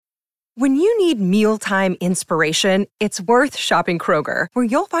When you need mealtime inspiration, it's worth shopping Kroger, where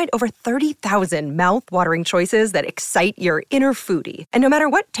you'll find over 30,000 mouth-watering choices that excite your inner foodie. And no matter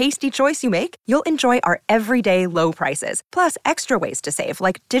what tasty choice you make, you'll enjoy our everyday low prices, plus extra ways to save,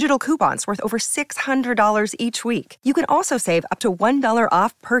 like digital coupons worth over $600 each week. You can also save up to $1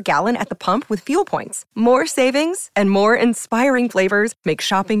 off per gallon at the pump with fuel points. More savings and more inspiring flavors make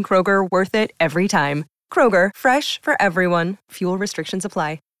shopping Kroger worth it every time. Kroger, fresh for everyone. Fuel restrictions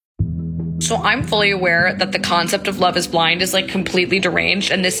apply. So I'm fully aware that the concept of Love is Blind is like completely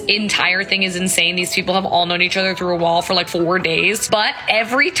deranged, and this entire thing is insane. These people have all known each other through a wall for like 4 days, but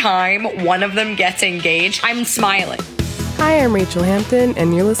every time one of them gets engaged, I'm smiling. Hi, I'm Rachel Hampton,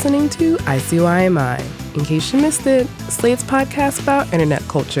 and you're listening to ICYMI. In case you missed it, Slate's podcast about internet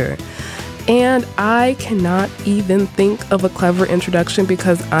culture. And I cannot even think of a clever introduction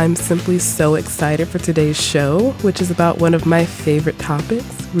because I'm simply so excited for today's show, which is about one of my favorite topics,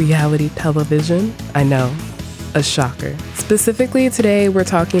 reality television. I know, a shocker. Specifically today, we're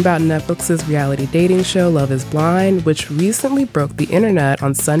talking about Netflix's reality dating show, Love is Blind, which recently broke the internet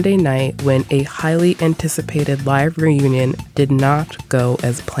on Sunday night when a highly anticipated live reunion did not go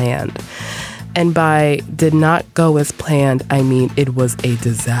as planned. And by did not go as planned, I mean it was a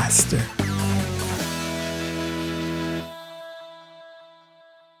disaster.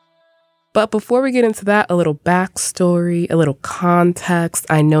 But before we get into that, a little backstory, a little context.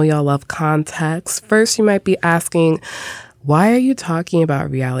 I know y'all love context. First, you might be asking, why are you talking about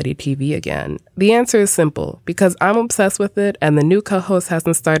reality TV again? The answer is simple, because I'm obsessed with it and the new co-host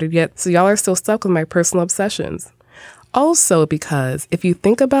hasn't started yet, so y'all are still stuck with my personal obsessions. Also because if you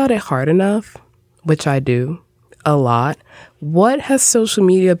think about it hard enough, which I do a lot, what has social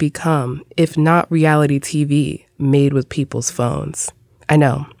media become if not reality TV made with people's phones? I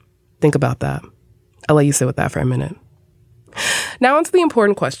know. Think about that. I'll let you sit with that for a minute. Now on to the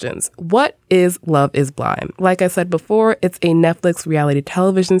important questions. What is Love is Blind? Like I said before, it's a Netflix reality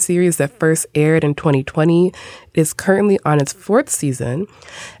television series that first aired in 2020. It is currently on its 4th season.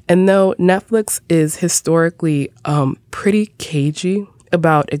 And though Netflix is historically pretty cagey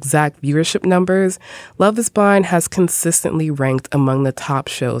about exact viewership numbers, Love is Blind has consistently ranked among the top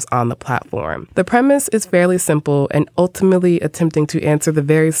shows on the platform. The premise is fairly simple and ultimately attempting to answer the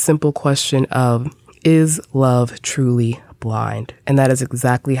very simple question of, is love truly blind? And that is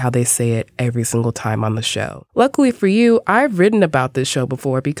exactly how they say it every single time on the show. Luckily for you, I've written about this show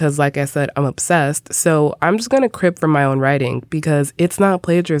before because, like I said, I'm obsessed. So I'm just going to crib from my own writing because it's not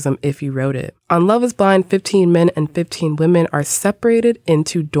plagiarism if you wrote it. On Love is Blind, 15 men and 15 women are separated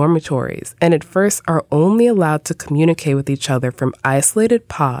into dormitories and at first are only allowed to communicate with each other from isolated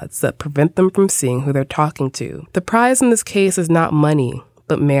pods that prevent them from seeing who they're talking to. The prize in this case is not money,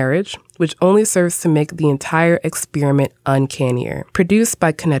 but marriage, which only serves to make the entire experiment uncannier. Produced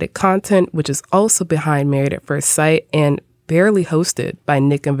by Kinetic Content, which is also behind Married at First Sight and barely hosted by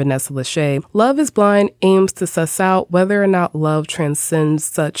Nick and Vanessa Lachey, Love is Blind aims to suss out whether or not love transcends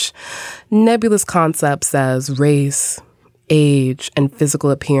such nebulous concepts as race, age, and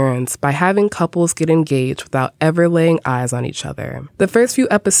physical appearance by having couples get engaged without ever laying eyes on each other. The first few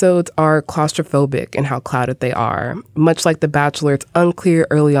episodes are claustrophobic in how clouded they are. Much like The Bachelor, it's unclear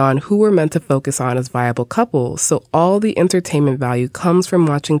early on who we're meant to focus on as viable couples, so all the entertainment value comes from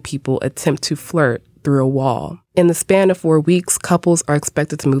watching people attempt to flirt through a wall. In the span of 4 weeks, couples are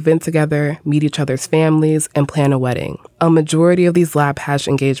expected to move in together, meet each other's families, and plan a wedding. A majority of these lab hash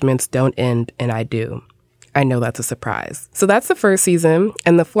engagements don't end, and I do. I know that's a surprise. So that's the first season,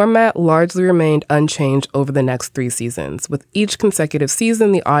 and the format largely remained unchanged over the next 3 seasons. With each consecutive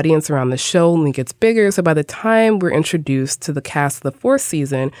season, the audience around the show only gets bigger, so by the time we're introduced to the cast of the 4th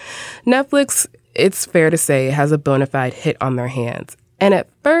season, Netflix, it's fair to say, has a bona fide hit on their hands. And at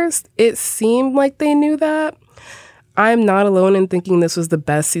first, it seemed like they knew that. I'm not alone in thinking this was the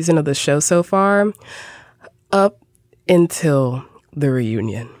best season of the show so far, up until the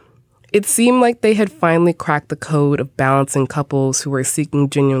reunion. It seemed like they had finally cracked the code of balancing couples who were seeking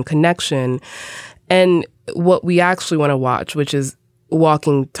genuine connection and what we actually want to watch, which is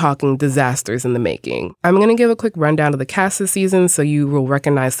walking, talking disasters in the making. I'm going to give a quick rundown of the cast this season so you will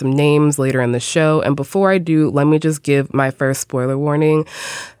recognize some names later in the show. And before I do, let me just give my first spoiler warning.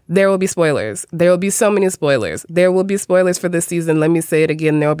 There will be spoilers. There will be so many spoilers. There will be spoilers for this season. Let me say it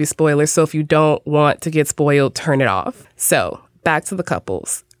again. There will be spoilers. So if you don't want to get spoiled, turn it off. So back to the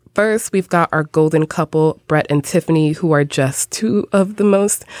couples. First, we've got our golden couple, Brett and Tiffany, who are just 2 of the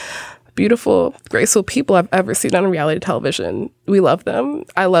most beautiful, graceful people I've ever seen on reality television. We love them.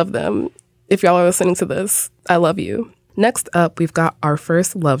 I love them. If y'all are listening to this, I love you. Next up, we've got our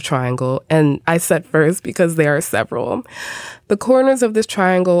first love triangle, and I said first because there are several. The corners of this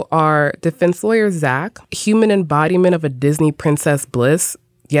triangle are defense lawyer Zach, human embodiment of a Disney princess Bliss.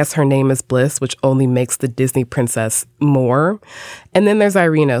 Yes, her name is Bliss, which only makes the Disney princess more. And then there's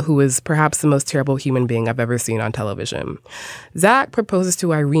Irina, who is perhaps the most terrible human being I've ever seen on television. Zach proposes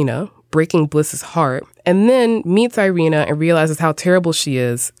to Irina, breaking Bliss's heart, and then meets Irina and realizes how terrible she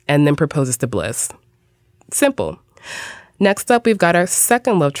is, and then proposes to Bliss. Simple. Next up, we've got our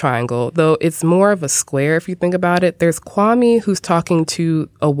second love triangle, though it's more of a square if you think about it. There's Kwame, who's talking to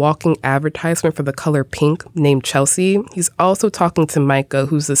a walking advertisement for the color pink named Chelsea. He's also talking to Micah,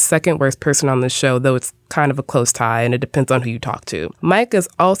 who's the second worst person on the show, though it's kind of a close tie, and it depends on who you talk to. Micah's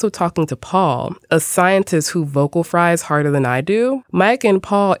also talking to Paul, a scientist who vocal fries harder than I do. Mike and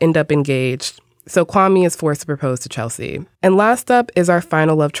Paul end up engaged, so Kwame is forced to propose to Chelsea. And last up is our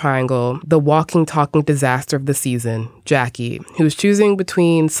final love triangle, the walking, talking disaster of the season, Jackie, who's choosing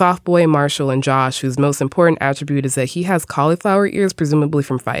between soft boy Marshall and Josh, whose most important attribute is that he has cauliflower ears, presumably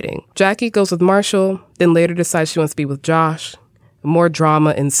from fighting. Jackie goes with Marshall, then later decides she wants to be with Josh. More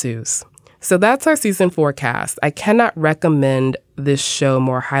drama ensues. So that's our season 4 cast. I cannot recommend this show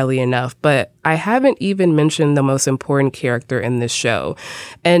more highly enough, but I haven't even mentioned the most important character in this show.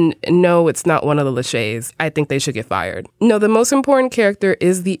 And no, it's not one of the Lachey's. I think they should get fired. No, the most important character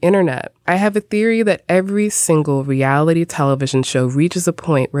is the internet. I have a theory that every single reality television show reaches a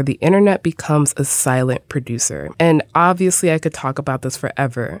point where the internet becomes a silent producer. And obviously I could talk about this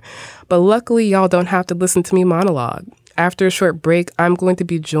forever, but luckily y'all don't have to listen to me monologue. After a short break, I'm going to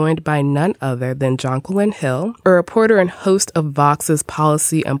be joined by none other than Jonquilyn Hill, a reporter and host of Vox's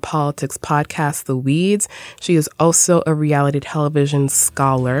policy and politics podcast, The Weeds. She is also a reality television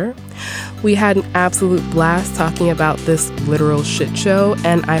scholar. We had an absolute blast talking about this literal shit show,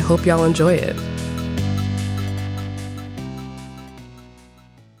 and I hope y'all enjoy it.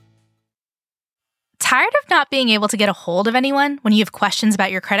 Tired of not being able to get a hold of anyone when you have questions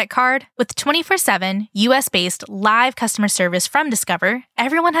about your credit card? With 24/7 US-based live customer service from Discover,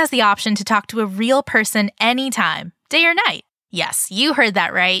 everyone has the option to talk to a real person anytime, day or night. Yes, you heard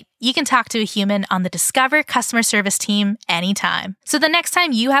that right. You can talk to a human on the Discover customer service team anytime. So the next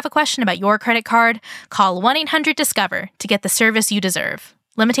time you have a question about your credit card, call 1-800-DISCOVER to get the service you deserve.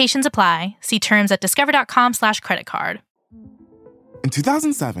 Limitations apply. See terms at discover.com/creditcard. In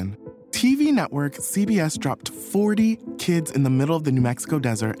 2007, TV network CBS dropped 40 kids in the middle of the New Mexico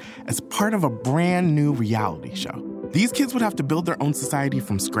desert as part of a brand new reality show. These kids would have to build their own society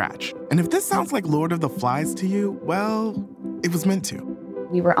from scratch. And if this sounds like Lord of the Flies to you, well, it was meant to.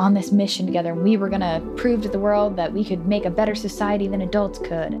 We were on this mission together, and we were going to prove to the world that we could make a better society than adults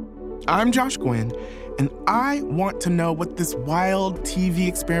could. I'm Josh Gwynn, and I want to know what this wild TV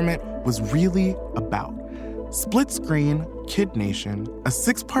experiment was really about. Split Screen, Kid Nation, a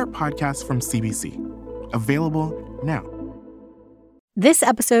 6-part podcast from CBC. Available now. This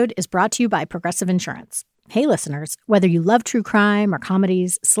episode is brought to you by Progressive Insurance. Hey, listeners, whether you love true crime or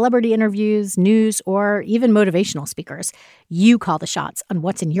comedies, celebrity interviews, news, or even motivational speakers, you call the shots on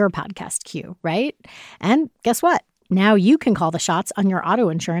what's in your podcast queue, right? And guess what? Now you can call the shots on your auto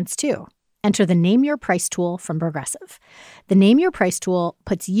insurance, too. Enter the Name Your Price tool from Progressive. The Name Your Price tool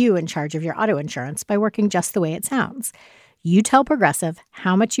puts you in charge of your auto insurance by working just the way it sounds. You tell Progressive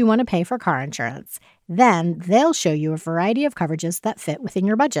how much you want to pay for car insurance. Then they'll show you a variety of coverages that fit within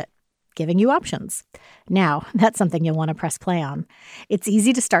your budget, giving you options. Now, that's something you'll want to press play on. It's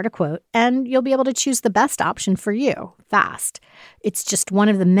easy to start a quote, and you'll be able to choose the best option for you fast. It's just one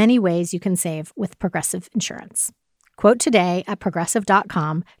of the many ways you can save with Progressive Insurance. Quote today at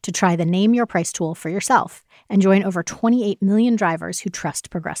Progressive.com to try the Name Your Price tool for yourself and join over 28 million drivers who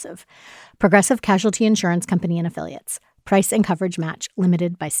trust Progressive. Progressive Casualty Insurance Company and Affiliates. Price and coverage match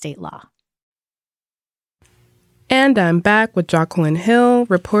limited by state law. And I'm back with Jonquilyn Hill,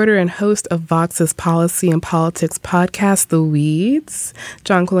 reporter and host of Vox's policy and politics podcast, The Weeds.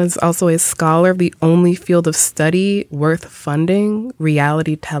 Jonquilyn is also a scholar of the only field of study worth funding,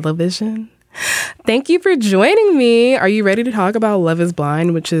 reality television. Thank you for joining me. Are you ready to talk about Love is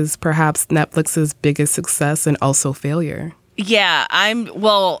Blind, which is perhaps Netflix's biggest success and also failure? Yeah, I'm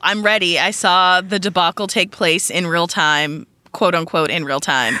ready. I saw the debacle take place in real time, quote unquote, in real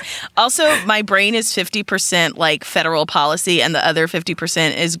time. Also, my brain is 50% like federal policy and the other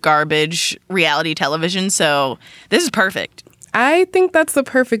 50% is garbage reality television. So this is perfect. I think that's the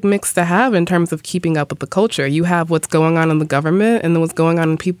perfect mix to have in terms of keeping up with the culture. You have what's going on in the government and then what's going on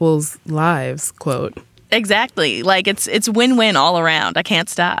in people's lives, quote. Exactly. Like it's win-win all around. I can't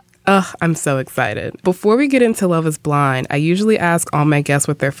stop. Ugh, I'm so excited. Before we get into Love is Blind, I usually ask all my guests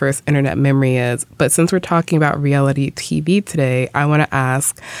what their first internet memory is. But since we're talking about reality TV today, I want to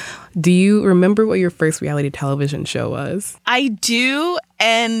ask, do you remember what your first reality television show was? I do.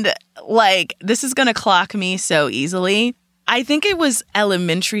 And this is going to clock me so easily. I think it was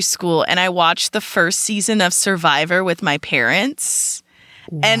elementary school, and I watched the first season of Survivor with my parents.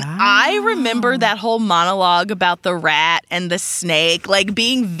 Wow. And I remember that whole monologue about the rat and the snake,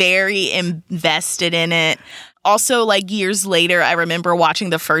 being very invested in it. Also, years later, I remember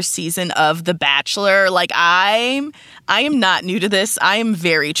watching the first season of The Bachelor. I am not new to this. I am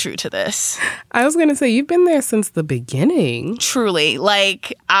very true to this. I was going to say, you've been there since the beginning. Truly.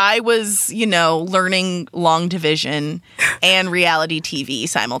 I was, learning long division and reality TV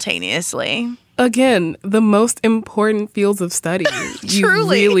simultaneously. Again, the most important fields of study you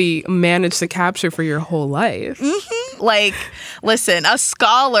really managed to capture for your whole life. Mm-hmm. Listen, a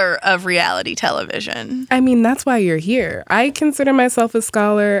scholar of reality television. I mean, that's why you're here. I consider myself a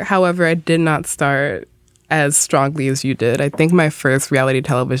scholar. However, I did not start as strongly as you did. I think my first reality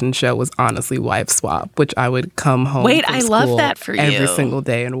television show was honestly Wife Swap, which I would come home from I school love that for you. Every single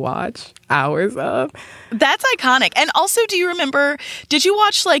day and watch hours of. That's iconic. And also, do you remember, did you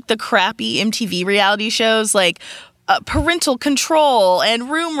watch the crappy MTV reality shows Parental Control and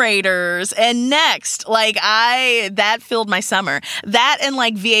Room Raiders and Next? That filled my summer. That and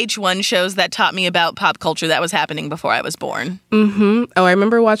VH1 shows that taught me about pop culture that was happening before I was born. Mm-hmm. Oh, I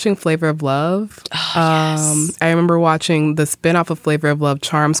remember watching Flavor of Love. Oh, yes. I remember watching the spinoff of Flavor of Love,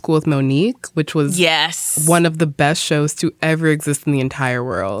 Charm School with Monique, which was one of the best shows to ever exist in the entire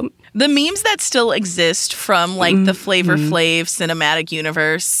world. The memes that still exist from the Flavor Flav cinematic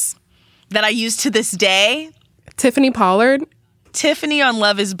universe that I use to this day. Tiffany Pollard. Tiffany on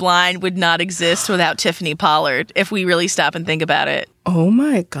Love is Blind would not exist without Tiffany Pollard, if we really stop and think about it. Oh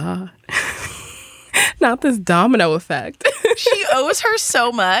my God. Not this domino effect. She owes her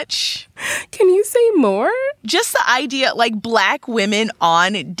so much. Can you say more? Just the idea, Black women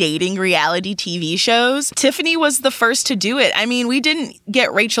on dating reality TV shows. Tiffany was the first to do it. I mean, we didn't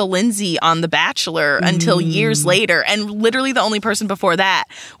get Rachel Lindsay on The Bachelor until years later. And literally the only person before that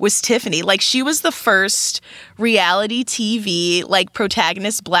was Tiffany. She was the first reality TV,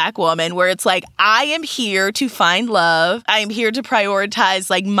 protagonist Black woman where it's I am here to find love. I am here to prioritize,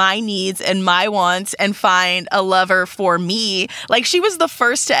 my needs and my wants and find a lover for me. She was the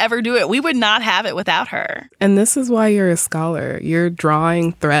first to ever do it. We would not have it without her. And this is why you're a scholar. You're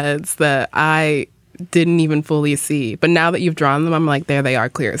drawing threads that I didn't even fully see. But now that you've drawn them, I'm there they are,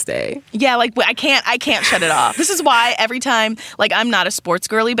 clear as day. Yeah, I can't shut it off. This is why every time, I'm not a sports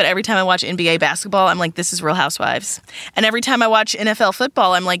girly, but every time I watch NBA basketball, I'm this is Real Housewives. And every time I watch NFL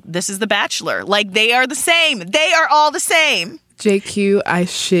football, I'm this is The Bachelor. They are the same. They are all the same. JQ, I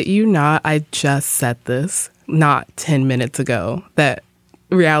shit you not. I just said this not 10 minutes ago that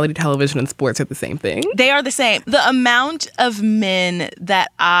reality television and sports are the same thing. They are the same. The amount of men that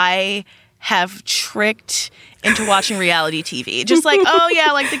I have tricked into watching reality TV. Just oh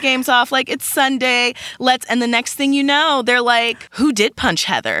yeah, the game's off. It's Sunday. And the next thing you know, they're who did punch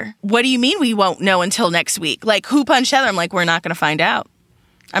Heather? What do you mean we won't know until next week? Who punched Heather? I'm we're not going to find out.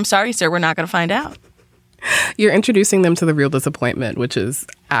 I'm sorry, sir. We're not going to find out. You're introducing them to the real disappointment, which is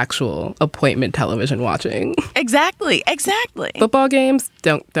actual appointment television watching. Exactly. Football games,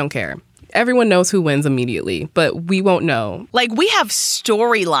 don't care. Everyone knows who wins immediately, but we won't know. We have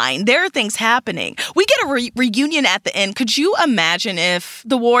storyline. There are things happening. We get a reunion at the end. Could you imagine if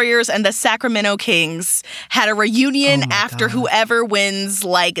the Warriors and the Sacramento Kings had a reunion after whoever wins,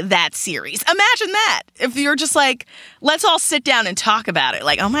 that series? Imagine that. If you're just let's all sit down and talk about it.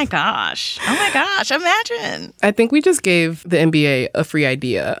 Oh my gosh, imagine. I think we just gave the NBA a free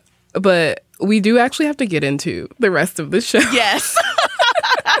idea, but we do actually have to get into the rest of the show. Yes.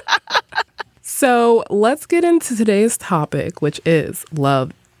 So let's get into today's topic, which is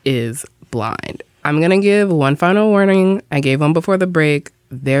Love is Blind. I'm going to give one final warning. I gave one before the break.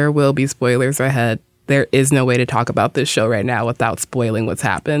 There will be spoilers ahead. There is no way to talk about this show right now without spoiling what's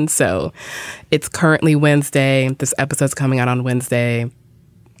happened. So it's currently Wednesday. This episode's coming out on Wednesday.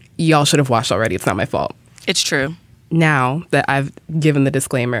 Y'all should have watched already. It's not my fault. It's true. Now that I've given the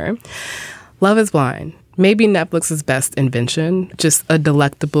disclaimer, Love is Blind. Maybe Netflix's best invention, just a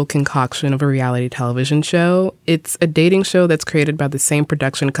delectable concoction of a reality television show. It's a dating show that's created by the same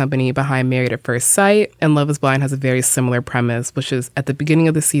production company behind Married at First Sight, and Love is Blind has a very similar premise, which is at the beginning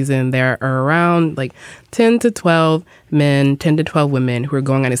of the season, there are around 10 to 12 men, 10 to 12 women who are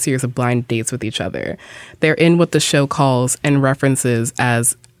going on a series of blind dates with each other. They're in what the show calls and references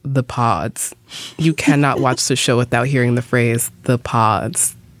as the pods. You cannot watch the show without hearing the phrase, the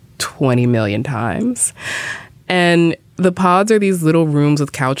pods. 20 million times. And the pods are these little rooms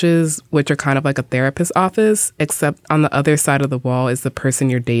with couches, which are kind of like a therapist's office, except on the other side of the wall is the person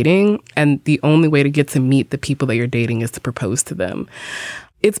you're dating. And the only way to get to meet the people that you're dating is to propose to them.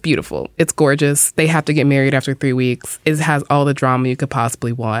 It's beautiful. It's gorgeous. They have to get married after 3 weeks. It has all the drama you could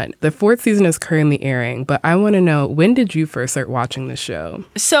possibly want. The 4th season is currently airing, but I want to know, when did you first start watching the show?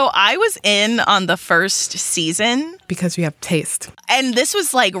 So I was in on the first season. Because you have taste. And this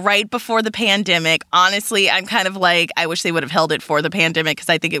was like right before the pandemic. Honestly, I'm kind of like, I wish they would have held it for the pandemic because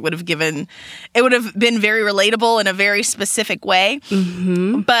I think it would have been very relatable in a very specific way.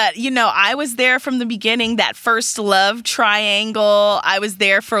 Mm-hmm. But, you know, I was there from the beginning, that first love triangle. I was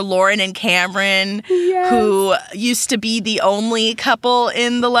there for Lauren and Cameron, who used to be the only couple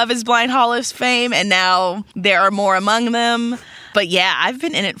in the Love is Blind Hall of Fame, and now there are more among them. But yeah, I've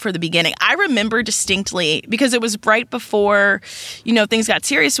been in it for the beginning. I remember distinctly, because it was right before, you know, things got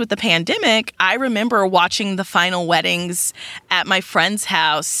serious with the pandemic. I remember watching the final weddings at my friend's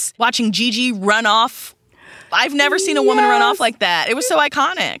house, watching Gigi run off. I've never seen a woman run off like that. It was so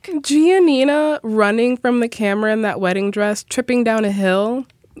iconic. Giannina running from the camera in that wedding dress, tripping down a hill.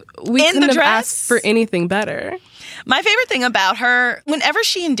 We couldn't have asked for anything better. My favorite thing about her, whenever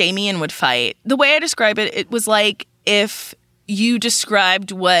she and Damien would fight, the way I describe it, it was like if you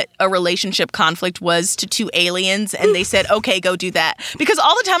described what a relationship conflict was to two aliens and they said, okay, go do that. Because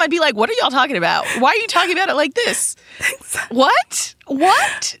all the time I'd be like, what are y'all talking about? Why are you talking about it like this? Exactly.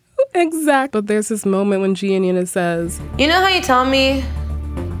 What? Exactly. But there's this moment when Giannina says, you know how you tell me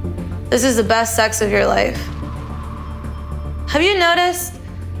this is the best sex of your life? Have you noticed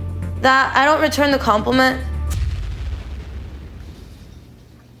that I don't return the compliment?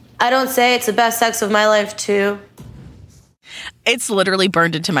 I don't say it's the best sex of my life too. It's literally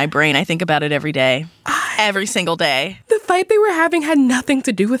burned into my brain. I think about it every day. Every single day. The fight they were having had nothing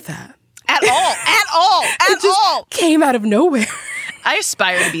to do with that. At all. It just came out of nowhere. I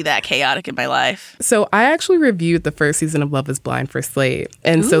aspire to be that chaotic in my life. So I actually reviewed the first season of Love is Blind for Slate.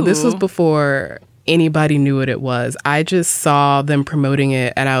 And so this was before anybody knew what it was. I just saw them promoting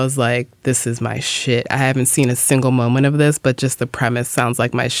it and I was like, this is my shit. I haven't seen a single moment of this, but just the premise sounds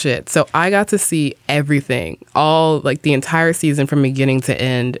like my shit. So I got to see everything, all like the entire season from beginning to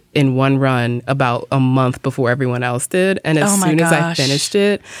end in one run about a month before everyone else did. And as soon as I finished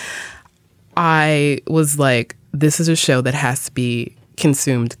it, I was like, this is a show that has to be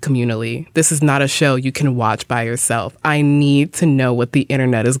consumed communally. This is not a show you can watch by yourself. I need to know what the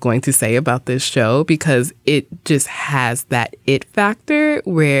internet is going to say about this show because it just has that it factor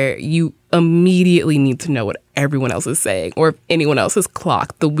where you immediately need to know what everyone else is saying or if anyone else has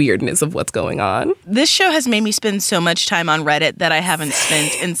clocked the weirdness of what's going on. This show has made me spend so much time on Reddit that I haven't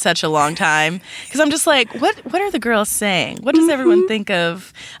spent in such a long time because I'm just like, what are the girls saying? What does everyone think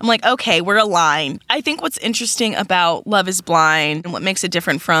of? I'm like, okay, we're aligned. I think what's interesting about Love is Blind and what makes it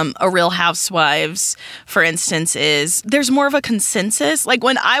different from a Real Housewives, for instance, is there's more of a consensus. Like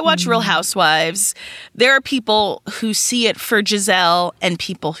when I watch Real Housewives, there are people who see it for Giselle and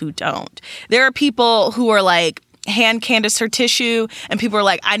people who don't. There are people who are like, hand Candace her tissue, and people are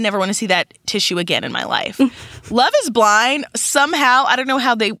like, I never want to see that tissue again in my life. Love is Blind, somehow, I don't know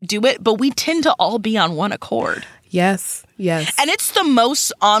how they do it, but we tend to all be on one accord. Yes. And it's the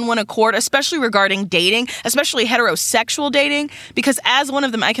most on one accord, especially regarding dating, especially heterosexual dating, because as one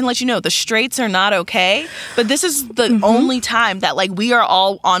of them, I can let you know, the straights are not okay, but this is the only time that like we are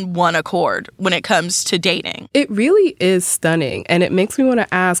all on one accord when it comes to dating. It really is stunning, and it makes me want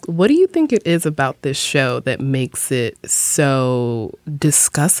to ask, what do you think it is about this show that makes it so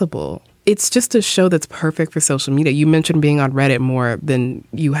discussable? It's just a show that's perfect for social media. You mentioned being on Reddit more than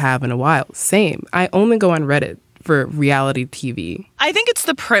you have in a while. Same. I only go on Reddit for reality TV. I think it's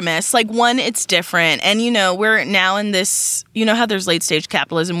the premise. Like, one, it's different. And, you know, we're now in this, you know how there's late stage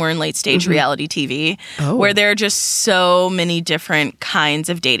capitalism, we're in late stage reality TV, where there are just so many different kinds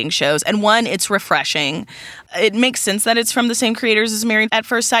of dating shows. And one, it's refreshing. It makes sense that it's from the same creators as Married at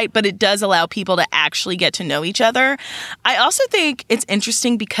First Sight, but it does allow people to actually get to know each other. I also think it's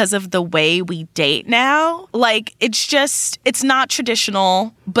interesting because of the way we date now. Like, it's not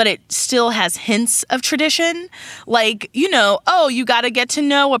traditional, but it still has hints of tradition. Like, you know, oh, you got to get to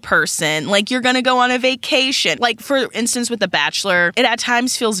know a person. Like, you're going to go on a vacation. Like, for instance, with The Bachelor, it at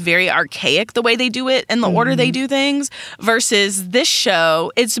times feels very archaic the way they do it and the order they do things, versus this show,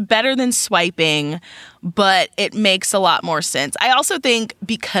 it's better than swiping, but it makes a lot more sense. I also think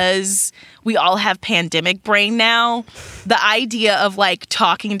because we all have pandemic brain now, the idea of like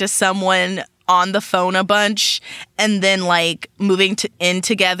talking to someone on the phone a bunch and then like moving in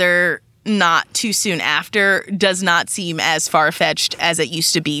together not too soon after does not seem as far-fetched as it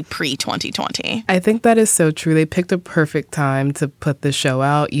used to be pre-2020. I think that is so true. They picked a perfect time to put the show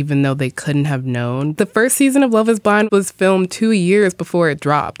out, even though they couldn't have known. The first season of Love is Blind was filmed 2 years before it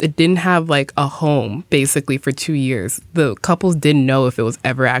dropped. It didn't have like a home, basically, for 2 years. The couples didn't know if it was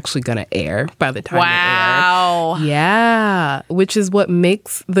ever actually going to air by the time it aired. Yeah, which is what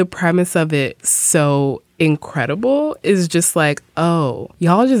makes the premise of it so incredible, is just like, oh,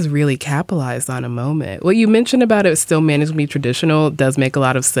 y'all just really capitalized on a moment. What you mentioned about it still managed to be traditional does make a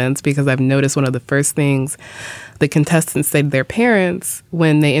lot of sense, because I've noticed one of the first things the contestants say to their parents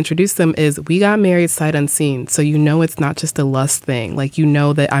when they introduce them is, we got married sight unseen, so you know it's not just a lust thing. Like, you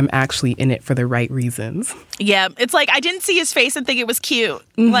know that I'm actually in it for the right reasons. Yeah, it's like, I didn't see his face and think it was cute.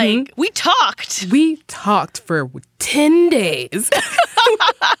 Mm-hmm. Like, we talked. We talked for 10 days.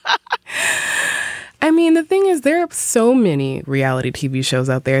 I mean, the thing is, there are so many reality TV shows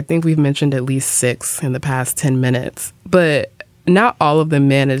out there. I think we've mentioned at least 6 in the past 10 minutes. But not all of them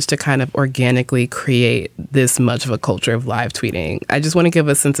manage to kind of organically create this much of a culture of live tweeting. I just want to give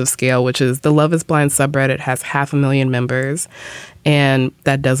a sense of scale, which is the Love is Blind subreddit has 500,000 members. And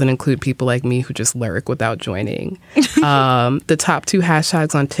that doesn't include people like me who just lurk without joining. The top 2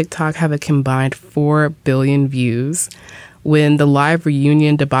 hashtags on TikTok have a combined 4 billion views. When the live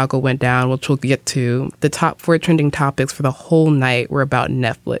reunion debacle went down, which we'll get to, the top 4 trending topics for the whole night were about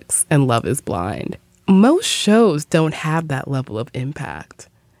Netflix and Love is Blind. Most shows don't have that level of impact,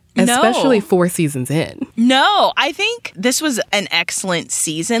 especially 4 seasons in. No, I think this was an excellent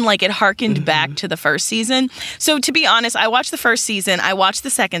season. Like, it harkened back to the first season. So to be honest, I watched the first season. I watched the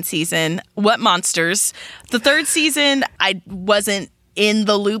second season. What monsters. The third season, I wasn't in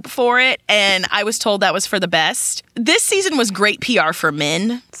the loop for it, and I was told that was for the best. This season was great PR for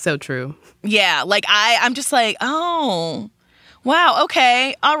men. So true. Yeah, like I'm just like, oh, wow,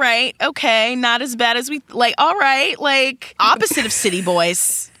 okay, all right, okay, not as bad as we, like, all right, like, opposite of City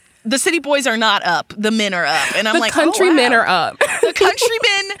Boys. The City Boys are not up, the men are up. And I'm like, countrymen are up. The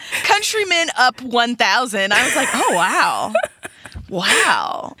countrymen up 1,000. I was like, oh, wow.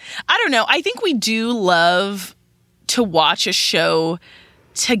 Wow. I don't know, I think we do love to watch a show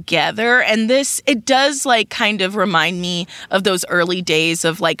together, and it does like kind of remind me of those early days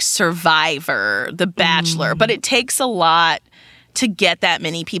of like Survivor, The Bachelor, but it takes a lot to get that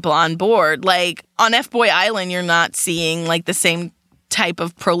many people on board. Like on F-Boy Island, you're not seeing like the same type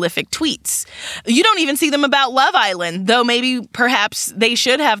of prolific tweets. You don't even see them about Love Island, though maybe perhaps they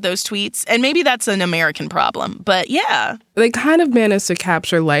should have those tweets, and maybe that's an American problem. But yeah. They kind of managed to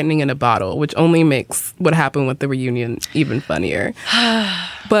capture lightning in a bottle, which only makes what happened with the reunion even funnier.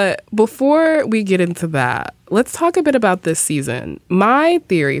 But before we get into that, let's talk a bit about this season. My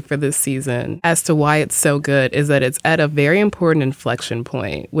theory for this season as to why it's so good is that it's at a very important inflection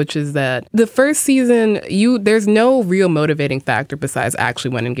point, which is that the first season, there's no real motivating factor besides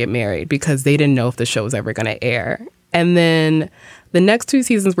actually wanting to get married, because they didn't know if the show was ever going to air. And then the next 2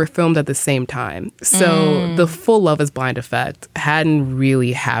 seasons were filmed at the same time. So the full Love is Blind effect hadn't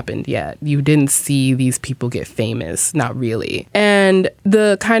really happened yet. You didn't see these people get famous, not really. And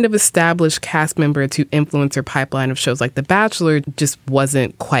the kind of established cast member to influencer pipeline of shows like The Bachelor just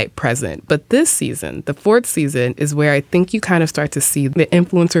wasn't quite present. But this season, the 4th season, is where I think you kind of start to see the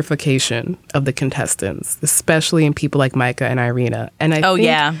influencerification of the contestants, especially in people like Micah and Irina. And I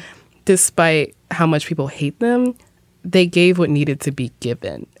think despite how much people hate them, they gave what needed to be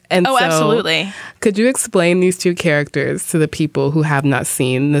given. And so, absolutely. Could you explain these 2 characters to the people who have not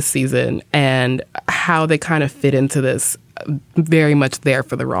seen this season and how they kind of fit into this very much there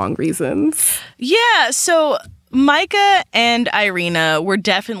for the wrong reasons? Yeah, so Micah and Irina were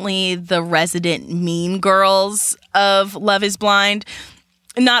definitely the resident mean girls of Love is Blind.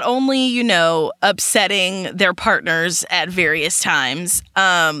 Not only, upsetting their partners at various times,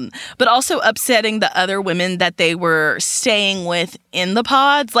 but also upsetting the other women that they were staying with in the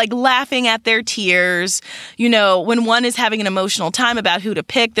pods, like laughing at their tears. When one is having an emotional time about who to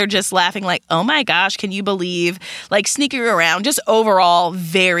pick, they're just laughing like, oh my gosh, can you believe? Like sneaking around, just overall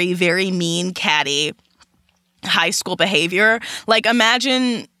very, very mean, catty high school behavior. Like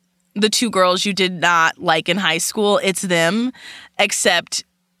imagine the 2 girls you did not like in high school, it's them, except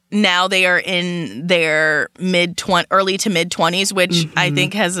now they are in their early to mid 20s, which I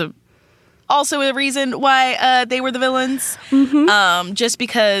think has also a reason why they were the villains. Just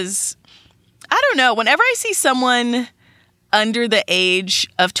because, I don't know, whenever I see someone under the age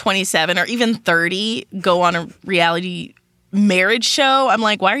of 27 or even 30 go on a reality marriage show, I'm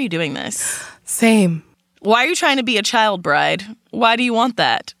like, why are you doing this? Same. Why are you trying to be a child bride? Why do you want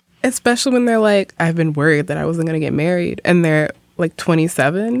that? Especially when they're like, I've been worried that I wasn't going to get married. And they're like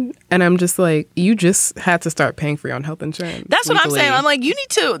 27, and I'm just like, you just had to start paying for your own health insurance. That's legally. what I'm saying. I'm like,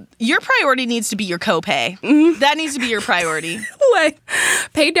 your priority needs to be your copay. That needs to be your priority. Like,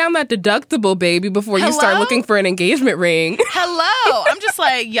 pay down that deductible, baby, before you start looking for an engagement ring. Hello. I'm just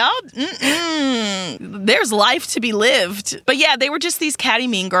like, y'all, there's life to be lived. But yeah, they were just these catty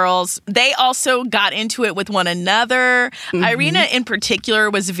mean girls. They also got into it with one another. Irina in particular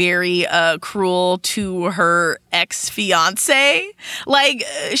was very cruel to her ex-fiance. Like,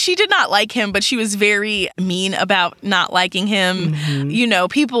 she did not like him, but she was very mean about not liking him. You know,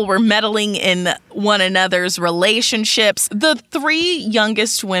 people were meddling in one another's relationships. The 3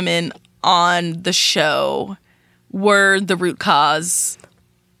 youngest women on the show were the root cause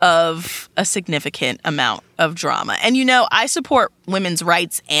of a significant amount of drama. And, you know, I support women's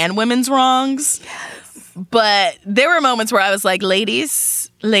rights and women's wrongs. Yes. But there were moments where I was like, ladies,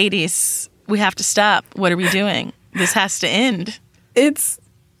 we have to stop. What are we doing? This has to end. It's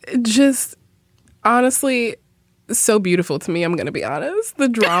just honestly so beautiful to me, I'm going to be honest. The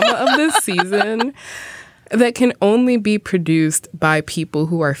drama of this season that can only be produced by people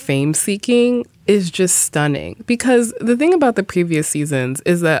who are fame-seeking is just stunning. Because the thing about the previous seasons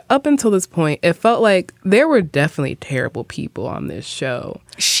is that up until this point, it felt like there were definitely terrible people on this show.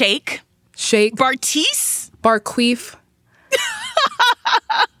 Shake. Bartise. Barqueef.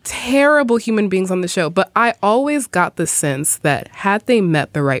 Terrible human beings on the show. But I always got the sense that had they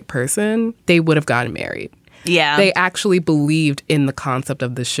met the right person, they would have gotten married. Yeah. They actually believed in the concept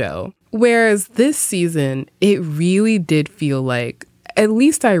of the show. Whereas this season, it really did feel like at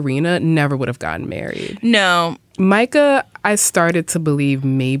least Irina never would have gotten married. No. Micah, I started to believe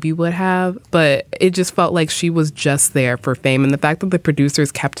maybe would have, but it just felt like she was just there for fame. And the fact that the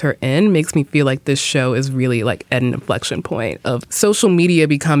producers kept her in makes me feel like this show is really like at an inflection point of social media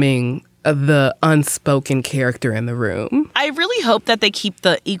becoming the unspoken character in the room. I really hope that they keep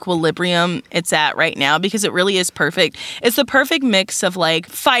the equilibrium it's at right now, because it really is perfect. It's the perfect mix of like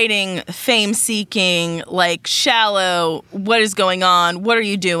fighting, fame seeking, like shallow, what is going on, what are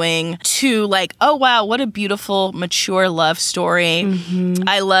you doing, to like, oh wow, what a beautiful, mature love story.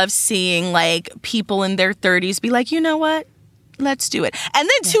 I love seeing like people in their 30s be like, you know what? Let's do it. And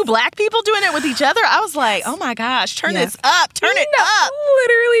then 2 Black people doing it with each other. I was like, oh my gosh, turn this up, turn it up.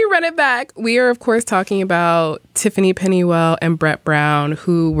 Literally run it back. We are, of course, talking about Tiffany Pennywell and Brett Brown,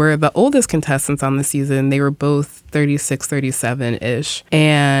 who were the oldest contestants on the season. They were both 36, 37-ish,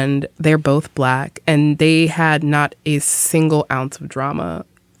 and they're both Black, and they had not a single ounce of drama.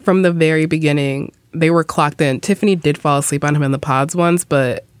 From the very beginning, they were clocked in. Tiffany did fall asleep on him in the pods once,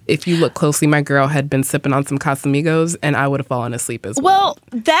 but if you look closely, my girl had been sipping on some Casamigos, and I would have fallen asleep as well.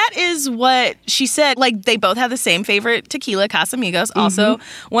 Well, that is what she said. Like, they both have the same favorite tequila, Casamigos, also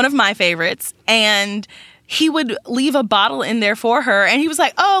one of my favorites. And he would leave a bottle in there for her, and he was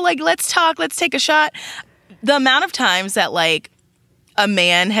like, oh, like, let's talk, let's take a shot. The amount of times that, like, a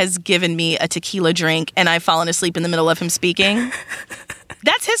man has given me a tequila drink and I've fallen asleep in the middle of him speaking,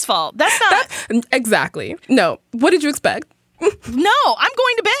 that's his fault. That's not... Exactly. No. What did you expect? No, I'm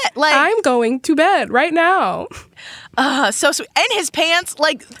going to bed. Like, I'm going to bed right now. So sweet. And his pants,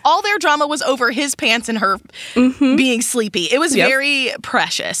 like, all their drama was over his pants and her being sleepy. It was very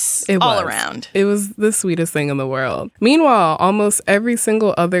precious all around. It was the sweetest thing in the world. Meanwhile, almost every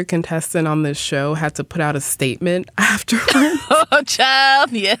single other contestant on this show had to put out a statement afterwards. Oh,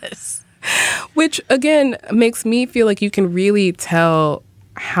 child, yes. Which, again, makes me feel like you can really tell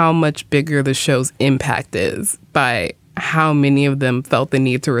how much bigger the show's impact is by how many of them felt the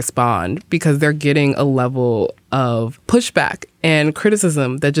need to respond, because they're getting a level of pushback and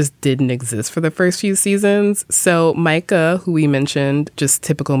criticism that just didn't exist for the first few seasons. So Micah, who we mentioned, just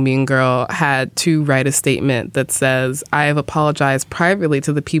typical mean girl, had to write a statement that says, I have apologized privately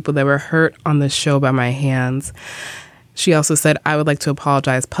to the people that were hurt on this show by my hands. She also said, I would like to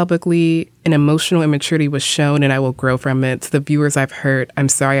apologize publicly. An emotional immaturity was shown and I will grow from it. To the viewers I've hurt, I'm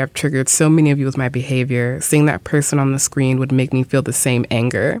sorry I've triggered so many of you with my behavior. Seeing that person on the screen would make me feel the same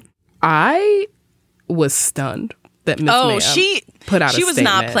anger. I was stunned that Miss Ma'am put out a statement. She was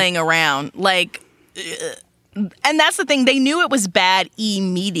not playing around. Like, and that's the thing. They knew it was bad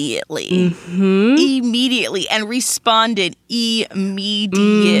immediately. Immediately. And responded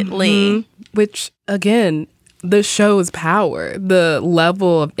immediately. Which, again, the show's power, the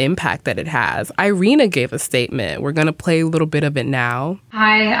level of impact that it has. Irina gave a statement. We're going to play a little bit of it now.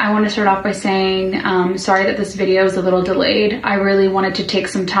 Hi, I want to start off by saying sorry that this video is a little delayed. I really wanted to take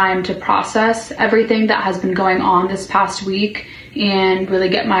some time to process everything that has been going on this past week and really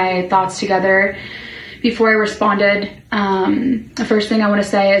get my thoughts together Before I responded, the first thing I want to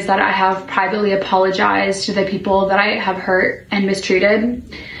say is that I have privately apologized to the people that I have hurt and mistreated.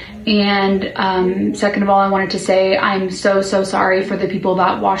 And second of all, I wanted to say I'm so sorry for the people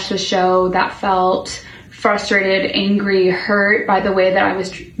that watched the show that felt frustrated, angry, hurt by the way that I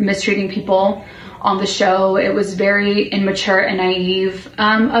was mistreating people on the show. It was very immature and naive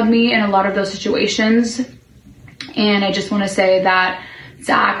of me in a lot of those situations. And I just want to say that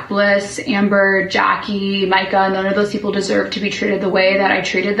Zach, Bliss, Amber, Jackie, Micah, none of those people deserve to be treated the way that I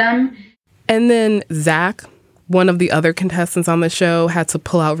treated them. And then Zach, one of the other contestants on the show, had to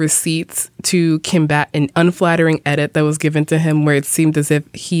pull out receipts to combat an unflattering edit that was given to him where it seemed as if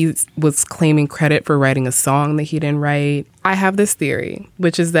he was claiming credit for writing a song that he didn't write. I have this theory,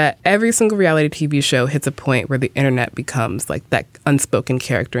 which is that every single reality TV show hits a point where the internet becomes like that unspoken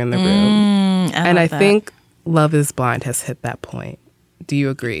character in the room. I think Love is Blind has hit that point. Do you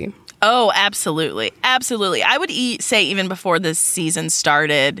agree? Oh, absolutely. Absolutely. I would say even before this season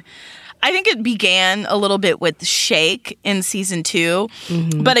started, I think it began a little bit with Shake in season 2.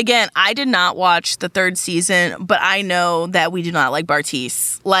 Mm-hmm. But again, I did not watch the third season, but I know that we do not like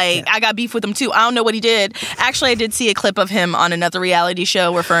Bartise. I got beef with him too. I don't know what he did. Actually, I did see a clip of him on another reality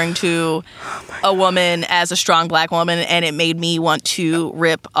show referring to a woman as a strong black woman, and it made me want to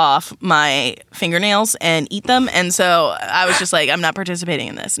rip off my fingernails and eat them. And so I was just like, I'm not participating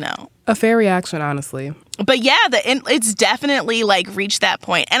in this, no. A fair reaction, honestly. But yeah, it's definitely reached that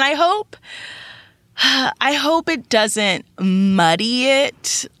point. And I hope it doesn't muddy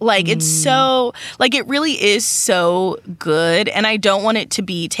it. It's so, it really is so good. And I don't want it to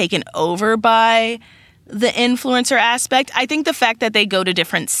be taken over by the influencer aspect. I think the fact that they go to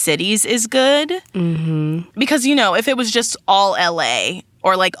different cities is good. Mm-hmm. Because, if it was just all LA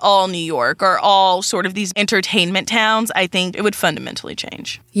or all New York or all sort of these entertainment towns, I think it would fundamentally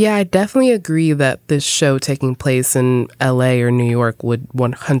change. Yeah, I definitely agree that this show taking place in LA or New York would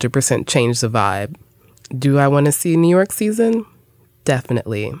 100% change the vibe. Do I want to see a New York season?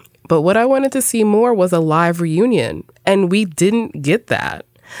 Definitely. But what I wanted to see more was a live reunion, and we didn't get that.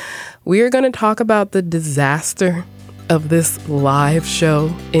 We are going to talk about the disaster of this live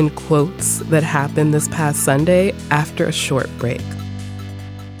show, in quotes, that happened this past Sunday after a short break.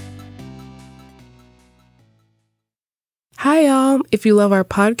 Hi, y'all. If you love our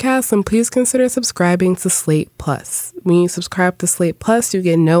podcast, then please consider subscribing to Slate Plus. When you subscribe to Slate Plus, you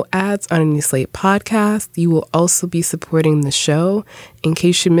get no ads on any Slate podcast. You will also be supporting the show. In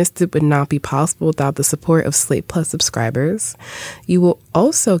case you missed it, would not be possible without the support of Slate Plus subscribers. You will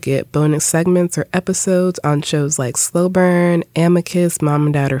also get bonus segments or episodes on shows like Slow Burn, Amicus, Mom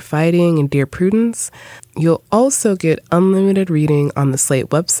and Dad Are Fighting, and Dear Prudence. You'll also get unlimited reading on the Slate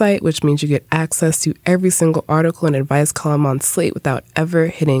website, which means you get access to every single article and advice column on Slate without ever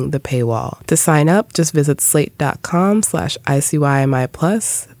hitting the paywall. To sign up, just visit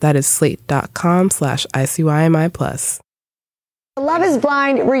slate.com/ICYMI+. That is slate.com/ICYMI+. Love is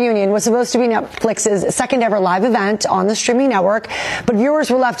Blind reunion was supposed to be Netflix's second ever live event on the streaming network, but viewers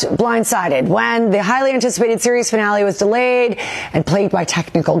were left blindsided when the highly anticipated series finale was delayed and plagued by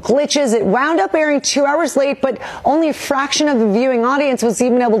technical glitches. It wound up airing 2 hours late, but only a fraction of the viewing audience was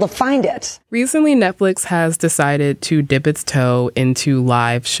even able to find it. Recently, Netflix has decided to dip its toe into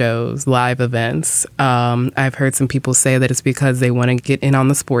live shows, live events. I've heard some people say that it's because they want to get in on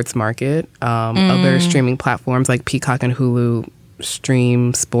the sports market. Other streaming platforms like Peacock and Hulu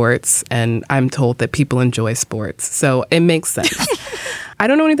stream sports, and I'm told that people enjoy sports, so it makes sense. I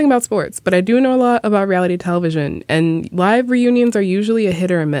don't know anything about sports, but I do know a lot about reality television, and live reunions are usually a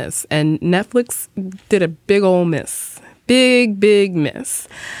hit or a miss, and Netflix did a big old miss. Big miss.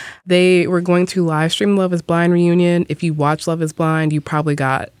 They were going to live stream Love is Blind reunion. If you watch Love is Blind, you probably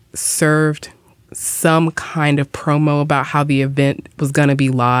got served some kind of promo about how the event was going to be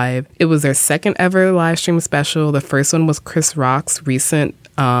live. It was their second ever live stream special. The first one was Chris Rock's recent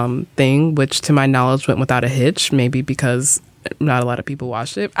thing, which to my knowledge went without a hitch, maybe because not a lot of people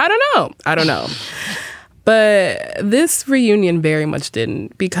watched it. I don't know. But this reunion very much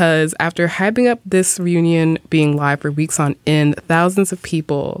didn't, because after hyping up this reunion being live for weeks on end, thousands of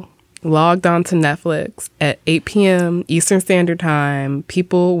people logged on to Netflix at 8 p.m. Eastern Standard Time.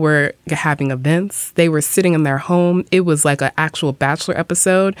 People were having events. They were sitting in their home. It was like an actual Bachelor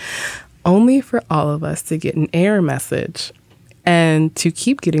episode, only for all of us to get an error message and to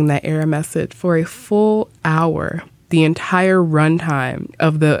keep getting that error message for a full hour, the entire runtime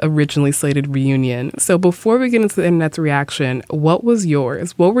of the originally slated reunion. So before we get into the internet's reaction, what was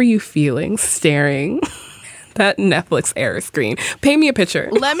yours? What were you feeling staring that Netflix error screen? Paint me a picture.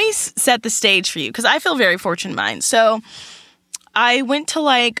 Let me set the stage for you, because I feel very fortunate in mine. So I went to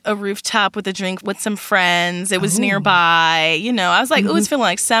like a rooftop with a drink with some friends. It was nearby. You know, I was like, it's feeling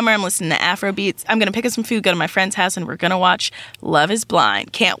like summer. I'm listening to Afro beats. I'm going to pick up some food, go to my friend's house, and we're going to watch Love is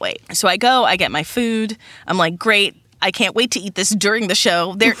Blind. Can't wait. So I go, I get my food. I'm like, great. I can't wait to eat this during the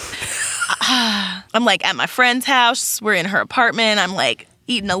show. I'm like at my friend's house. We're in her apartment. I'm like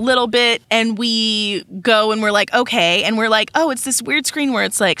eating a little bit, and we go and we're like, okay. And we're like, oh, it's this weird screen where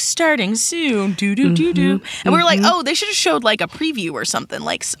it's like starting soon, do. And we're like, oh, they should have showed like a preview or something,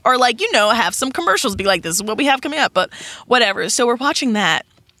 like, or like, you know, have some commercials be like, this is what we have coming up, but whatever. So we're watching that.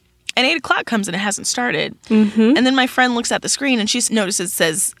 And 8 o'clock comes and it hasn't started. And then my friend looks at the screen and she notices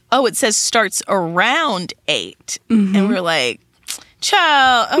it says starts around 8. And we're like,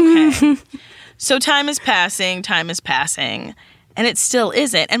 ciao, okay. So time is passing. And it still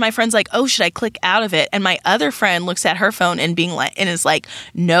isn't. And my friend's like, oh, should I click out of it? And my other friend looks at her phone and is like,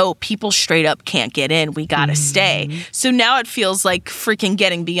 no, people straight up can't get in. We gotta stay. So now it feels like freaking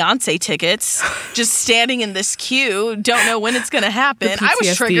getting Beyonce tickets, just standing in this queue, don't know when it's gonna happen. I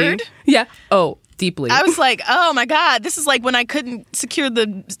was triggered. Yeah. Oh, deeply. I was like, oh my God, this is like when I couldn't secure the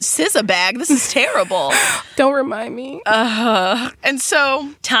SZA bag. This is terrible. Don't remind me. And so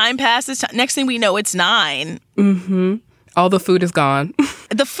time passes. Next thing we know, it's 9. All the food is gone.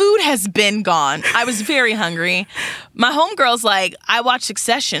 The food has been gone. I was very hungry. My homegirl's like, I watch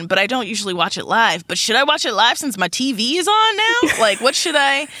Succession, but I don't usually watch it live. But should I watch it live since my TV is on now? Like, what should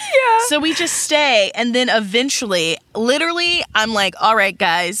I? Yeah. So we just stay. And then eventually, literally, I'm like, all right,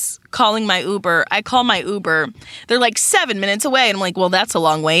 guys, calling my Uber. I call my Uber. They're like 7 minutes away. And I'm like, well, that's a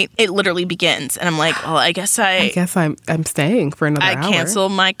long wait. It literally begins. And I'm like, well, I guess I'm staying for another hour. I cancel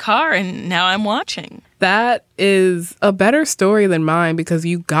my car and now I'm watching. That is a better story than mine because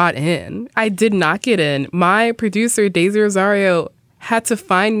you got in. I did not get in. My producer, Daisy Rosario, had to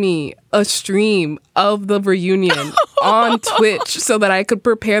find me a stream of the reunion on Twitch so that I could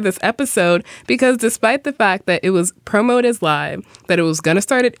prepare this episode, because despite the fact that it was promoted as live, that it was going to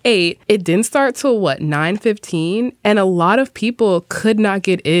start at 8, it didn't start till 9:15, and a lot of people could not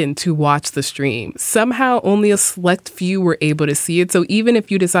get in to watch the stream. Somehow only a select few were able to see it, so even if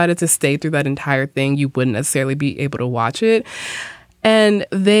you decided to stay through that entire thing, you wouldn't necessarily be able to watch it. And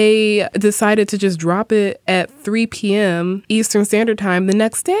they decided to just drop it at 3 p.m. Eastern Standard Time the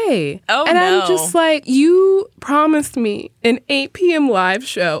next day. Oh, and no. I'm just like, you promised me an 8 p.m. live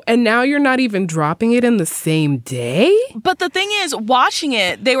show, and now you're not even dropping it in the same day? But the thing is, watching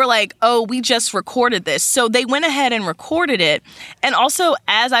it, they were like, oh, we just recorded this. So they went ahead and recorded it. And also,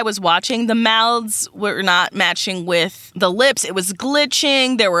 as I was watching, the mouths were not matching with the lips. It was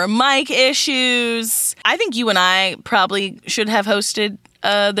glitching. There were mic issues. I think you and I probably should have hosted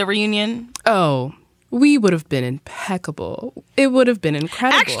the reunion. Oh, we would have been impeccable. It would have been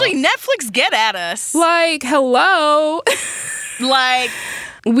incredible. Actually, Netflix, get at us. Like, hello. Like,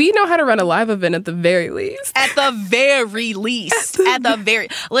 we know how to run a live event at the very least. At the very least.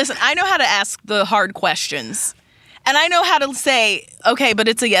 Listen, I know how to ask the hard questions. And I know how to say, okay, but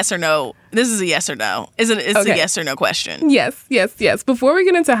it's a yes or no. This is a yes or no. It's a yes or no question. Yes. Before we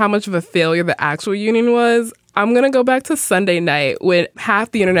get into how much of a failure the actual union was, I'm going to go back to Sunday night when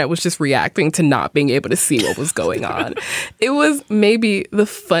half the internet was just reacting to not being able to see what was going on. It was maybe the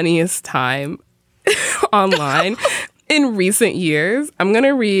funniest time online in recent years. I'm going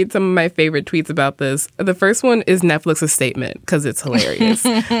to read some of my favorite tweets about this. The first one is Netflix's statement because it's hilarious.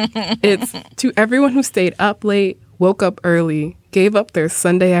 It's, to everyone who stayed up late, woke up early, gave up their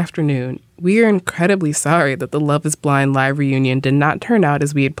Sunday afternoon. We are incredibly sorry that the Love is Blind live reunion did not turn out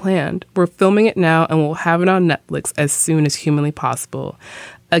as we had planned. We're filming it now and we'll have it on Netflix as soon as humanly possible.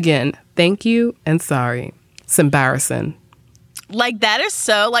 Again, thank you and sorry. It's embarrassing. Like, that is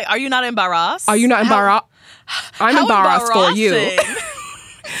so, like, are you not embarrassed? Are you not embarrassed? I'm embarrassed for you.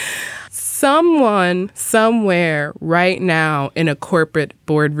 Someone somewhere right now in a corporate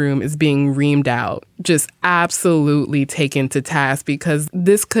boardroom is being reamed out, just absolutely taken to task, because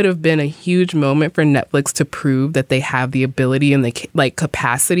this could have been a huge moment for Netflix to prove that they have the ability and the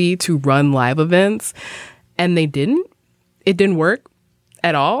capacity to run live events, and they didn't. It didn't work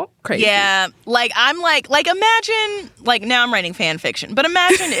at all. Crazy. Yeah, like, I'm like imagine, like, now I'm writing fan fiction, but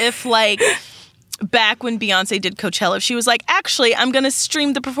imagine if, like, back when Beyonce did Coachella, she was like, actually, I'm going to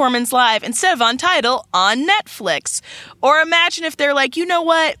stream the performance live instead of on Tidal on Netflix. Or imagine if they're like, you know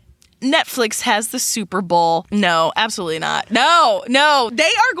what? Netflix has the Super Bowl. No, absolutely not. No. They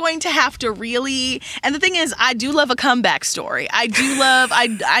are going to have to really, and the thing is, I do love a comeback story.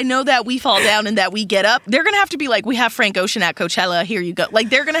 I know that we fall down and that we get up. They're going to have to be like, we have Frank Ocean at Coachella, here you go. Like,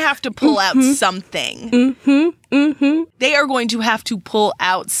 they're going to have to pull out something. They are going to have to pull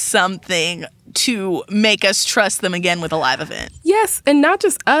out something to make us trust them again with a live event. Yes, and not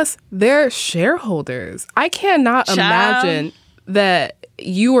just us, they're shareholders. I cannot imagine that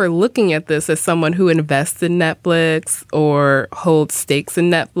you are looking at this as someone who invests in Netflix or holds stakes in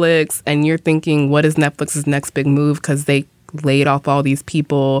Netflix, and you're thinking, what is Netflix's next big move? Because they laid off all these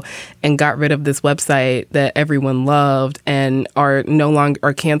people and got rid of this website that everyone loved and are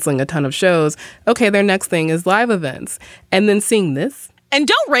canceling a ton of shows. Okay, their next thing is live events. And then seeing this. And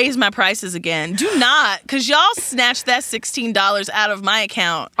don't raise my prices again. Do not, because y'all snatched that $16 out of my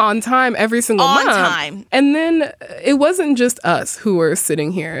account. On time, every single month. On time. And then it wasn't just us who were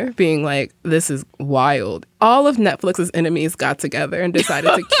sitting here being like, this is wild. All of Netflix's enemies got together and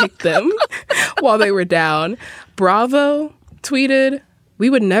decided to kick them while they were down. Bravo tweeted, "We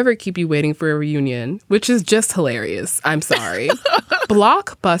would never keep you waiting for a reunion," which is just hilarious. I'm sorry.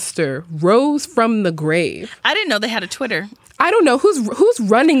 Blockbuster rose from the grave. I didn't know they had a Twitter. I don't know who's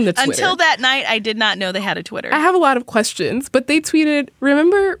running the Twitter. Until that night, I did not know they had a Twitter. I have a lot of questions, but they tweeted,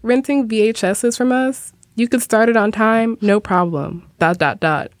 "Remember renting VHSs from us? You could start it on time, no problem. ...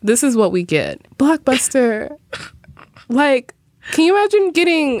 This is what we get." Blockbuster. Like, can you imagine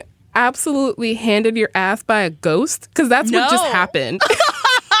getting absolutely handed your ass by a ghost? Because that's what just happened.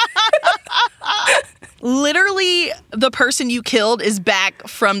 Literally, the person you killed is back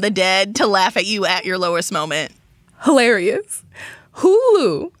from the dead to laugh at you at your lowest moment. Hilarious.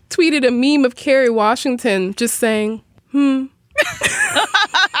 Hulu tweeted a meme of Kerry Washington just saying, It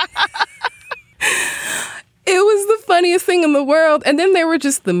was the funniest thing in the world. And then there were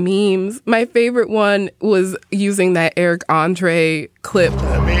just the memes. My favorite one was using that Eric Andre clip.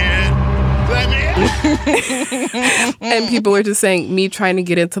 Let me in. And people were just saying, me trying to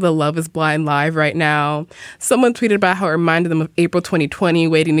get into the Love is Blind live right now. Someone tweeted about how it reminded them of April 2020,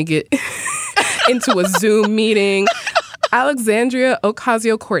 waiting to get into a Zoom meeting. Alexandria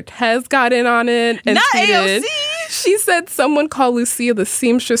Ocasio-Cortez got in on it and tweeted. AOC. She said, "Someone call Lucia the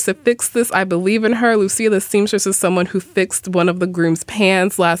seamstress to fix this. I believe in her. Lucia the seamstress is someone who fixed one of the groom's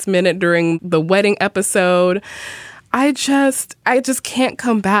pants last minute during the wedding episode." I just can't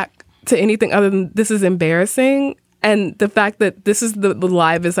come back to anything other than this is embarrassing. And the fact that this is the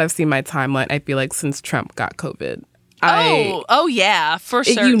livest I've seen my timeline, I feel like, since Trump got COVID. Oh yeah, for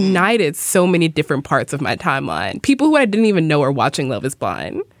sure. It united so many different parts of my timeline. People who I didn't even know are watching Love is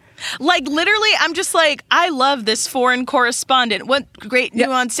Blind. Like, literally, I'm just like, I love this foreign correspondent. What great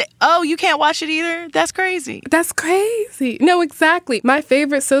nuance. Oh, you can't watch it either? That's crazy. That's crazy. No, exactly. My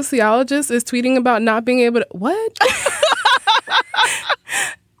favorite sociologist is tweeting about not being able to... What?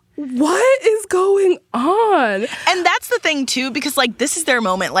 What is going on? And that's the thing, too, because, like, this is their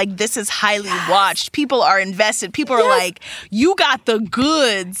moment. Like, this is highly watched. People are invested. People are like, you got the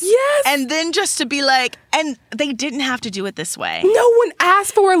goods. Yes. And then just to be like, and they didn't have to do it this way. No one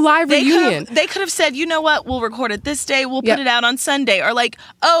asked for a live reunion. They could have said, you know what? We'll record it this day. We'll put it out on Sunday. Or like,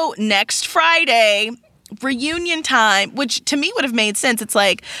 oh, next Friday, reunion time, which to me would have made sense. It's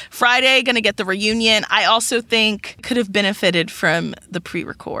like Friday, gonna get the reunion. I also think could have benefited from the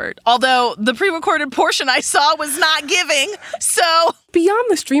pre-record. Although the pre-recorded portion I saw was not giving. So beyond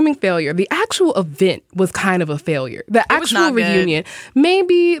the streaming failure, the actual event was kind of a failure. The actual reunion.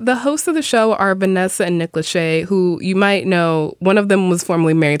 Maybe the hosts of the show are Vanessa and Nick Lachey, who you might know. One of them was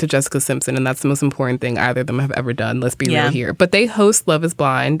formerly married to Jessica Simpson, and that's the most important thing either of them have ever done. Let's be real here. But they host Love is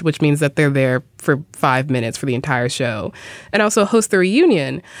Blind, which means that they're there for 5 minutes for the entire show, and also host the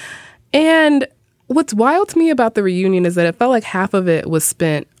reunion. And what's wild to me about the reunion is that it felt like half of it was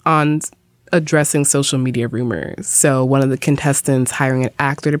spent on addressing social media rumors. So one of the contestants hiring an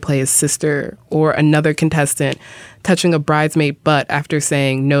actor to play his sister, or another contestant touching a bridesmaid butt after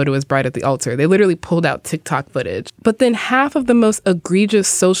saying no to his bride at the altar. They literally pulled out TikTok footage. But then half of the most egregious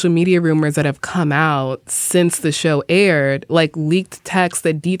social media rumors that have come out since the show aired, like leaked texts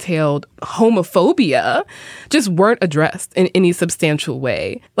that detailed homophobia, just weren't addressed in any substantial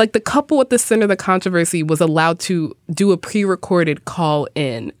way. Like the couple at the center of the controversy was allowed to do a pre-recorded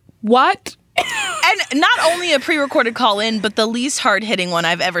call-in. What? And not only a pre-recorded call-in, but the least hard-hitting one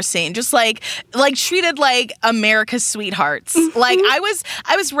I've ever seen. Just like treated like America's sweethearts. Mm-hmm. Like I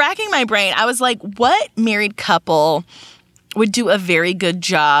was racking my brain. I was like, what married couple would do a very good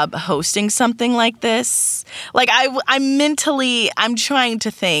job hosting something like this? Like I'm trying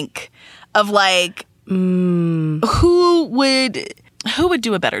to think of like who would Who would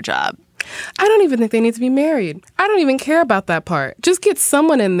do a better job? I don't even think they need to be married. I don't even care about that part. Just get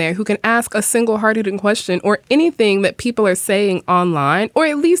someone in there who can ask a single hard-hitting question or anything that people are saying online, or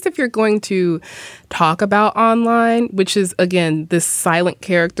at least if you're going to talk about online, which is, again, this silent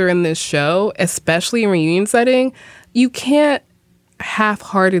character in this show, especially in reunion setting, you can't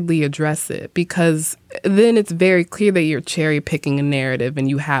half-heartedly address it, because then it's very clear that you're cherry-picking a narrative and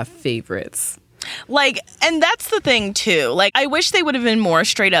you have favorites. Like, and that's the thing, too. Like, I wish they would have been more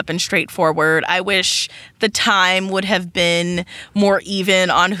straight up and straightforward. I wish the time would have been more even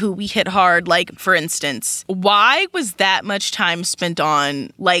on who we hit hard. Like, for instance, why was that much time spent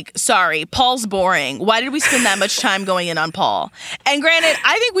on, like, sorry, Paul's boring. Why did we spend that much time going in on Paul? And granted,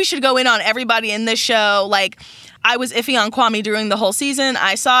 I think we should go in on everybody in this show. Like, I was iffy on Kwame during the whole season.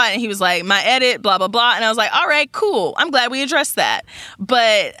 I saw it and he was like, my edit, blah, blah, blah. And I was like, all right, cool. I'm glad we addressed that.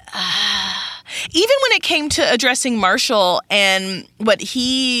 But even when it came to addressing Marshall and what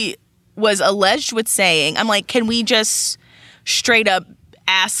he was alleged with saying, I'm like, can we just straight up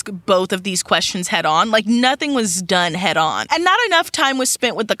ask both of these questions head on? Like, nothing was done head on. And not enough time was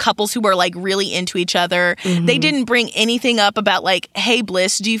spent with the couples who were, like, really into each other. Mm-hmm. They didn't bring anything up about, like, hey,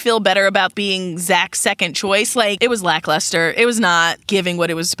 Bliss, do you feel better about being Zach's second choice? Like, it was lackluster. It was not giving what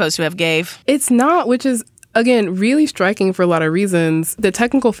it was supposed to have gave. It's not, which is, again, really striking for a lot of reasons. The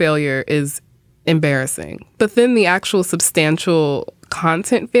technical failure is embarrassing. But then the actual substantial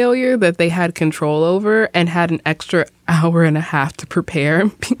content failure that they had control over and had an extra hour and a half to prepare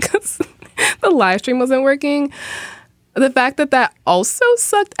because the live stream wasn't working. The fact that that also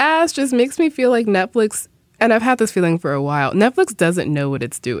sucked ass just makes me feel like Netflix, and I've had this feeling for a while, Netflix doesn't know what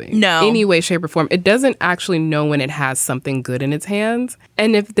it's doing. No. Any way, shape, or form. It doesn't actually know when it has something good in its hands.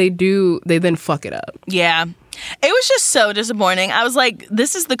 And if they do, they then fuck it up. Yeah. It was just so disappointing. I was like,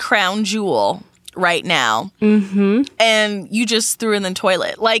 this is the crown jewel right now. Mm-hmm. And you just threw in the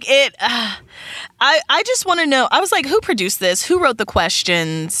toilet. Like, it, I just want to know, I was like, who produced this? Who wrote the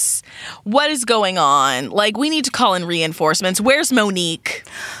questions? What is going on? Like, we need to call in reinforcements. Where's Monique?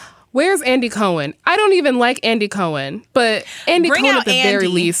 Where's Andy Cohen? I don't even like Andy Cohen, but Andy Cohen at the very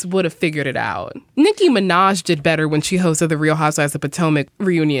least would have figured it out. Nicki Minaj did better when she hosted the Real Housewives of Potomac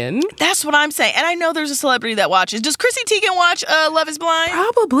reunion. That's what I'm saying. And I know there's a celebrity that watches. Does Chrissy Teigen watch Love is Blind?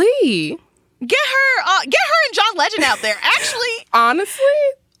 Probably. Get her and John Legend out there. Actually, honestly,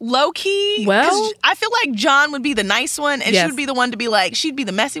 low key. Well, I feel like John would be the nice one, and she would be the one to be like, she'd be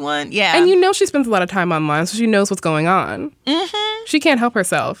the messy one. Yeah, and you know she spends a lot of time online, so she knows what's going on. Mm-hmm. She can't help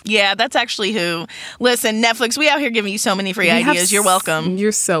herself. Yeah, that's actually who. Listen, Netflix, we out here giving you so many free ideas. You're welcome.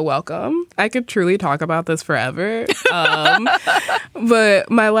 You're so welcome. I could truly talk about this forever. But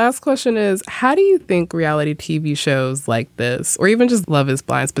my last question is, how do you think reality TV shows like this, or even just Love is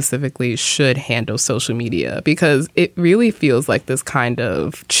Blind specifically, should handle social media? Because it really feels like this kind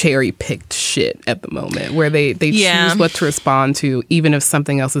of cherry-picked shit at the moment, where they choose what to respond to, even if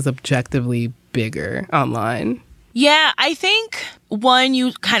something else is objectively bigger online. Yeah, I think, one,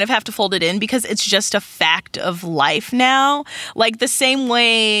 you kind of have to fold it in because it's just a fact of life now. Like, the same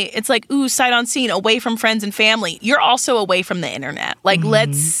way it's like, ooh, sight unseen, away from friends and family. You're also away from the internet. Like,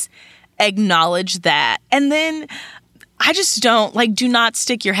 let's acknowledge that. And then I just don't, like, do not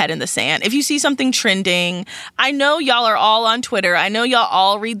stick your head in the sand. If you see something trending, I know y'all are all on Twitter. I know y'all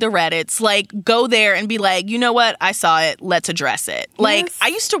all read the Reddits. Like, go there and be like, you know what? I saw it. Let's address it. Yes. Like, I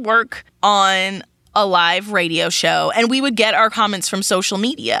used to work on a live radio show, and we would get our comments from social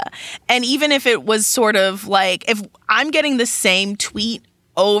media. And even if it was sort of like, if I'm getting the same tweet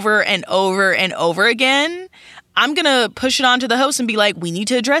over and over and over again, I'm going to push it on to the host and be like, we need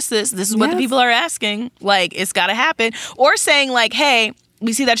to address this. This is what the people are asking. Like, it's got to happen. Or saying like, hey,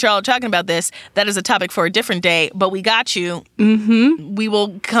 we see that you're all talking about this. That is a topic for a different day, but we got you. Mm-hmm. We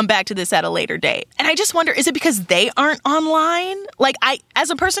will come back to this at a later date. And I just wonder, is it because they aren't online? Like, as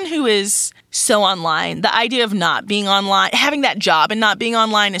a person who is so online, the idea of not being online, having that job and not being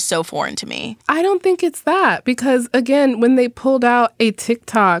online is so foreign to me. I don't think it's that, because again, when they pulled out a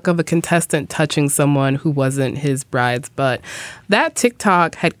TikTok of a contestant touching someone who wasn't his bride's butt, that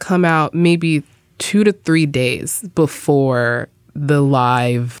TikTok had come out maybe 2 to 3 days before the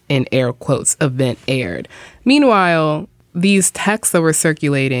live, in air quotes, event aired. Meanwhile, these texts that were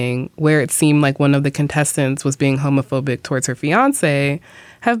circulating where it seemed like one of the contestants was being homophobic towards her fiance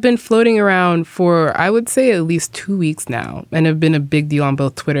have been floating around for, I would say, at least 2 weeks now, and have been a big deal on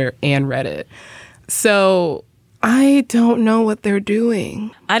both Twitter and Reddit. So I don't know what they're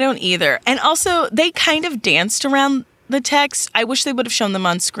doing. I don't either. And also, they kind of danced around the text. I wish they would have shown them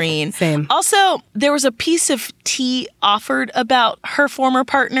on screen. Same. Also, there was a piece of tea offered about her former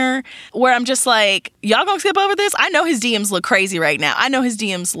partner where I'm just like, y'all gonna skip over this? I know his DMs look crazy right now. I know his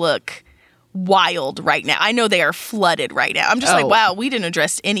DMs look wild right now. I know they are flooded right now. I'm just like, wow, we didn't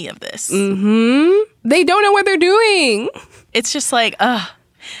address any of this. They don't know what they're doing. It's just like,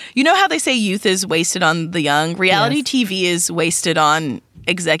 you know how they say youth is wasted on the young? Reality TV is wasted on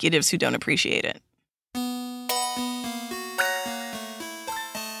executives who don't appreciate it.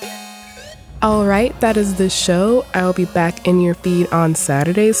 All right, that is the show. I will be back in your feed on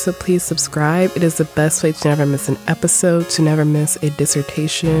Saturday, so please subscribe. It is the best way to never miss an episode, to never miss a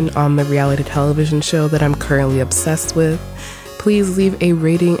dissertation on the reality television show that I'm currently obsessed with. Please leave a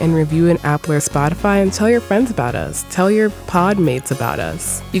rating and review in Apple or Spotify and tell your friends about us. Tell your pod mates about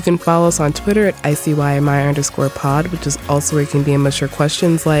us. You can follow us on Twitter at ICYMI_pod, which is also where you can DM us your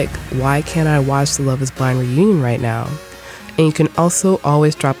questions like, why can't I watch the Love is Blind reunion right now? And you can also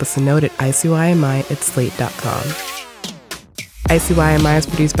always drop us a note at ICYMI@slate.com. ICYMI is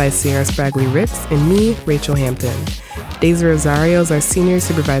produced by Sierra Spragley-Ricks and me, Rachel Hampton. Daisy Rosario is our senior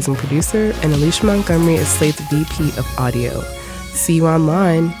supervising producer, and Alicia Montgomery is Slate's VP of Audio. See you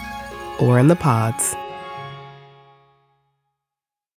online or in the pods.